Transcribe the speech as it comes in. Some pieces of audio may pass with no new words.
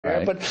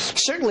Right. But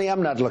certainly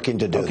I'm not looking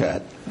to do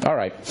that. All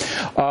right.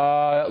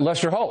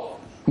 Lester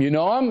Holt, you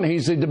know him?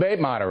 He's the debate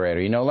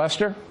moderator. You know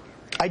Lester?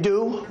 I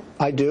do,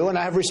 and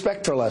I have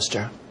respect for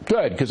Lester.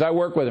 Good, because I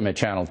worked with him at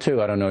Channel 2.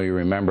 I don't know if you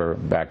remember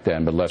back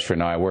then, but Lester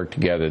and I worked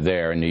together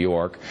there in New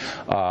York.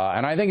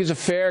 And I think he's a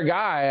fair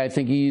guy. I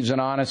think he's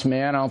an honest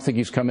man. I don't think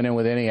he's coming in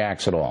with any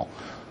acts at all.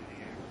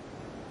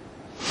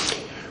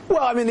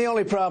 Well, I mean, the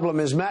only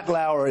problem is Matt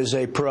Lauer is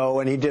a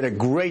pro, and he did a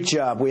great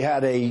job. We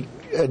had a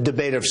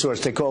debate of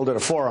sorts. They called it a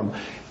forum,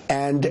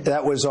 and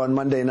that was on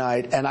Monday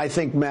night. And I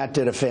think Matt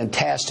did a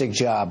fantastic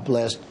job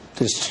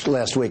this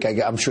last week.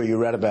 I'm sure you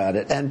read about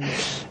it. And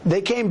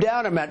they came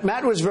down on Matt.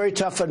 Matt was very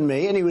tough on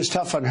me, and he was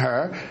tough on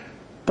her.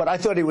 But I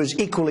thought he was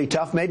equally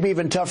tough, maybe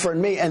even tougher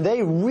than me. And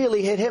they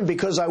really hit him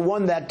because I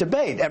won that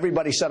debate.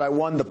 Everybody said I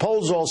won. The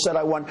polls all said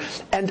I won.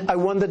 And I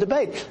won the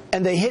debate.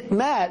 And they hit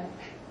Matt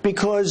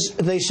because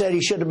they said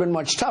he should have been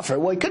much tougher.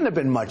 Well, he couldn't have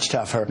been much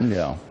tougher.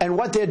 Yeah. And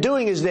what they're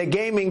doing is they're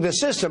gaming the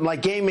system,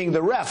 like gaming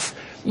the ref.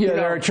 Yeah,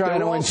 they're trying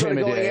to intimidate. Sort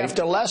of going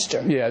after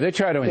Lester. Yeah, they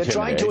try to intimidate. They're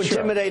trying to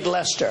intimidate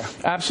Lester.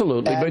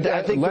 Absolutely, and but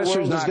I think Lester's the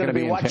world not is going to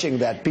be watching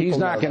that. He's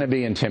not going to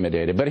be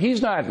intimidated, but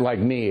he's not like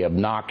me,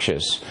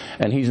 obnoxious,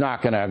 and he's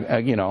not going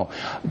to,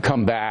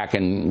 come back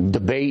and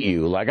debate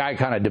you like I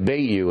kind of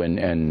debate you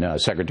and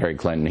Secretary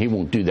Clinton. He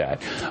won't do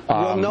that.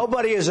 Well,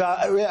 nobody is.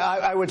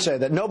 I would say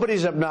that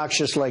nobody's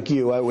obnoxious like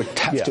you. I would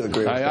have to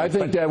agree. I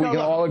think that we can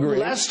all agree.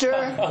 Lester,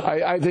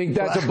 I think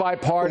that's a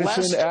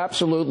bipartisan, Lester,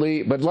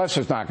 absolutely. But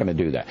Lester's not going to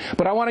do that.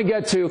 But I want to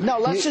get to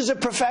Lester's a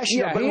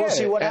professional, but we'll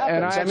see what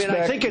happens.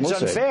 I think it's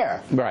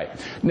unfair. Right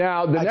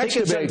now, the next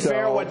debate, I think it's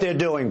unfair what they're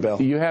doing,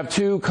 Bill. You have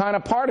two kind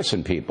of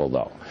partisan people,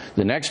 though.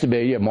 The next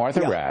debate, you have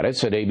Martha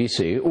Raddatz at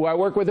ABC, who I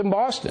work with in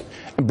Boston,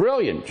 a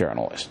brilliant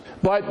journalist,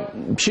 but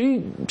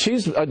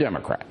she's a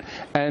Democrat,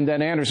 and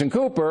then Anderson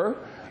Cooper.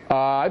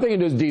 I think he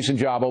does a decent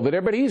job over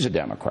there, but he's a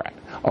Democrat.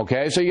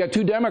 Okay, so you got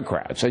two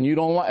Democrats, and you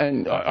don't.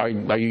 And are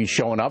you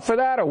showing up for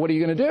that, or what are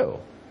you going to do?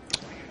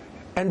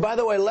 And by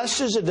the way,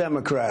 Lester's a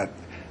Democrat.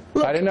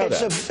 Look, I didn't know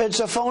that. It's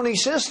a phony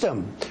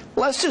system.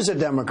 Lester's a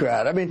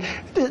Democrat. I mean,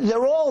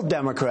 they're all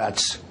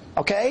Democrats.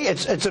 Okay,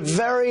 it's a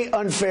very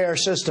unfair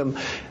system.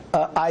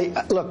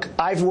 Look,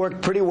 I've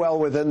worked pretty well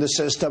within the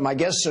system. I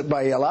guess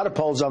by a lot of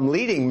polls, I'm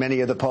leading many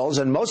of the polls,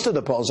 and most of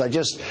the polls.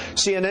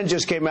 CNN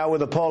just came out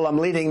with a poll. I'm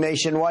leading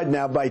nationwide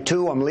now by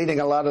 2. I'm leading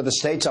a lot of the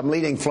states. I'm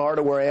leading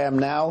Florida, where I am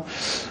now,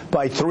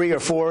 by 3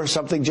 or 4.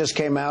 Something just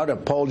came out. A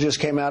poll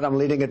just came out. I'm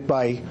leading it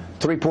by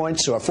 3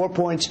 points or 4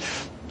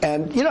 points.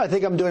 And, I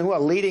think I'm doing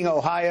well. Leading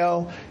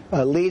Ohio,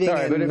 leading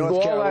in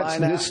North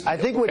Carolina. I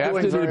think we're doing very well.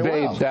 After the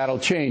debate, that'll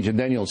change, and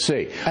then you'll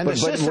see. And the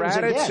system's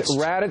against.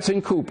 Raddatz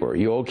and Cooper,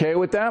 you okay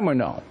with them or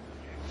no?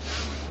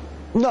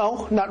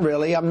 No, not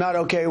really. I'm not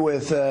okay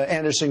with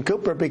Anderson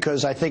Cooper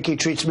because I think he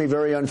treats me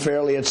very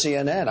unfairly at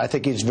CNN. I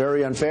think he's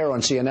very unfair on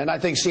CNN. I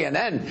think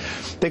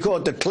CNN, they call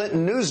it the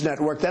Clinton News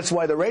Network. That's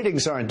why the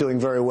ratings aren't doing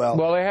very well.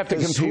 Well, they have to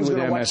compete with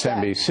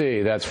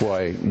MSNBC. That's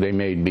why they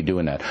may be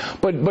doing that.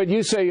 But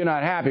you say you're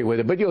not happy with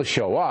it, but you'll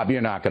show up.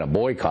 You're not going to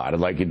boycott it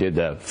like you did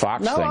the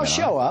Fox thing. No, I'll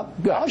show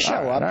up. Good. I'll show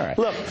up. All right.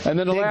 Look, and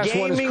then the last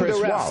one is Chris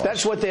Wallace.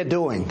 That's what they're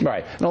doing.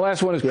 Right. And the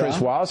last one is Chris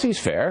Wallace. He's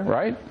fair,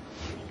 right?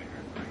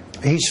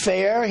 He's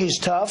fair, he's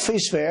tough,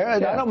 he's fair,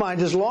 and I don't mind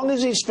as long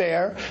as he's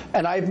fair.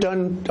 And I've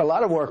done a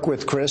lot of work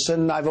with Chris,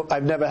 and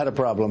I've never had a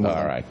problem with him.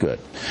 All right, good.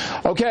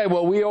 Okay,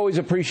 well, we always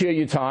appreciate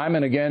your time.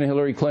 And again,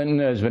 Hillary Clinton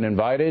has been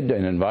invited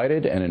and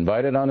invited and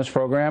invited on this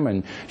program,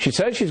 and she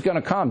says she's going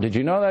to come. Did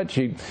you know that?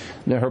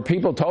 Her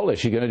people told us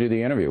she's going to do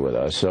the interview with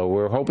us, so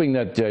we're hoping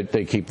that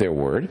they keep their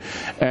word.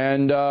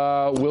 And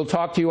we'll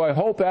talk to you, I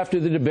hope, after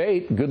the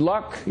debate. Good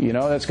luck.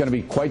 That's going to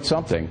be quite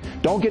something.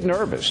 Don't get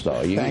nervous,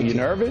 though. You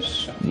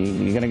nervous?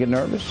 You going to get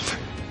nervous?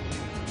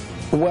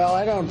 Well,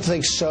 I don't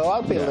think so.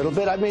 I'll be a little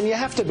bit. I mean, you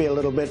have to be a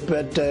little bit,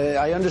 but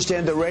I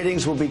understand the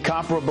ratings will be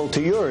comparable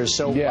to yours,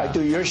 so I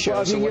do your show.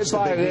 Well, if you can get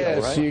by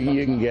this, right?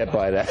 you can get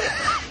by that.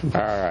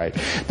 All right.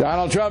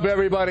 Donald Trump,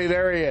 everybody,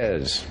 there he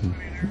is.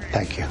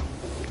 Thank you.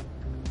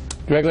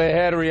 Directly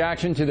ahead, a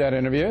reaction to that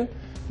interview.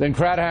 Then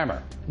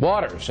Krauthammer,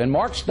 Waters, and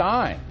Mark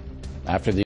Stein after the